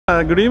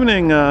Good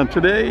evening.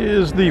 Today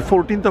is the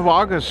 14th of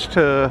August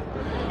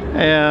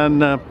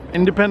and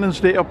Independence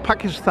Day of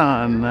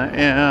Pakistan,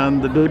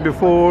 and the day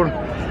before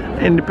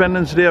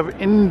Independence Day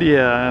of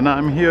India, and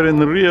I'm here in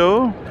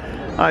Rio.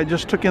 I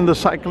just took in the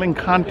cycling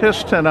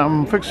contest and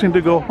I'm fixing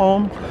to go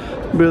home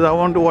because I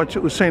want to watch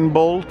Usain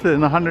Bolt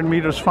in 100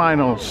 meters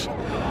finals,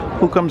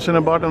 who comes in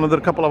about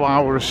another couple of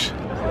hours.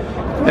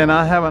 And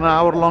I have an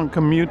hour-long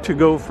commute to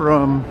go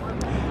from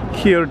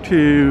here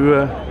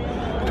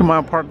to my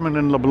apartment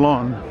in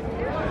Lebanon.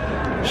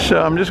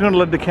 So I'm just going to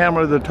let the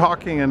camera do the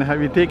talking and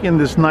have you take in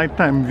this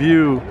nighttime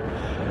view.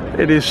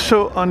 It is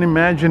so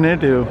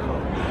unimaginative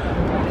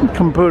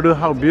compared to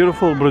how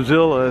beautiful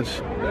Brazil is.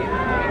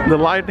 The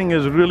lighting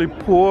is really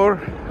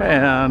poor,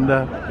 and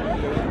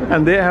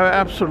they have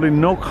absolutely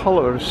no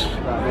colors,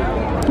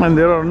 and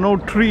there are no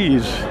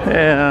trees,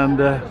 and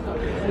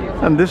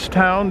this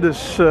town,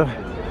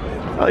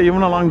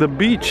 even along the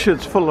beach,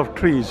 it's full of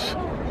trees.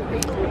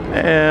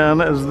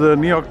 And as the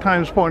New York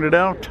Times pointed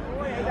out,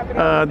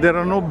 there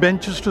are no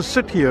benches to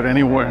sit here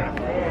anywhere.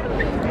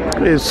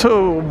 It's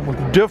so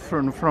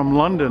different from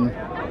London,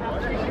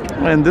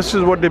 and this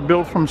is what they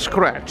built from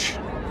scratch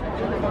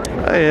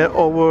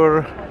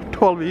over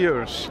 12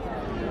 years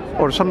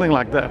or something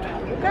like that.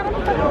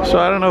 So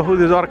I don't know who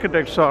these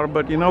architects are,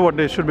 but you know what,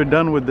 they should be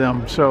done with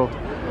them. So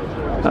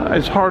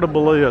it's hard to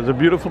believe, as a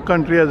beautiful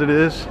country as it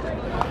is,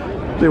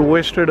 they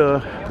wasted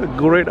a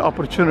great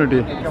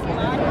opportunity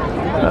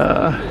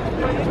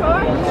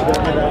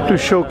to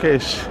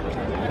showcase.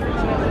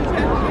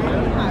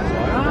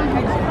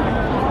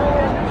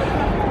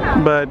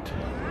 But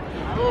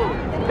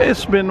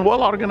it's been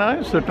well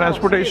organized. The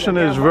transportation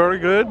is very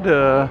good.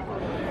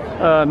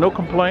 No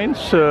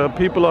complaints.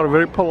 People are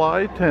very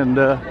polite, and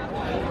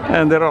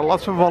there are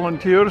lots of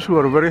volunteers who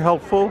are very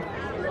helpful.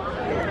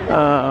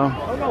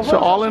 So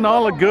all in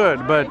all,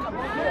 good. But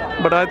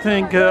I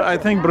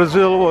think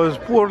Brazil was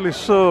poorly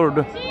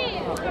served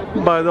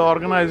by the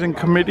organizing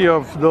committee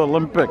of the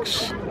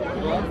Olympics.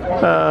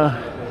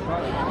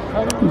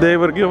 They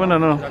were given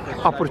an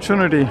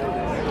opportunity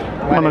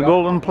on a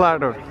golden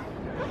platter,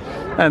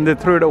 and they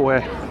threw it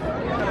away.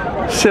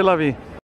 C'est la vie.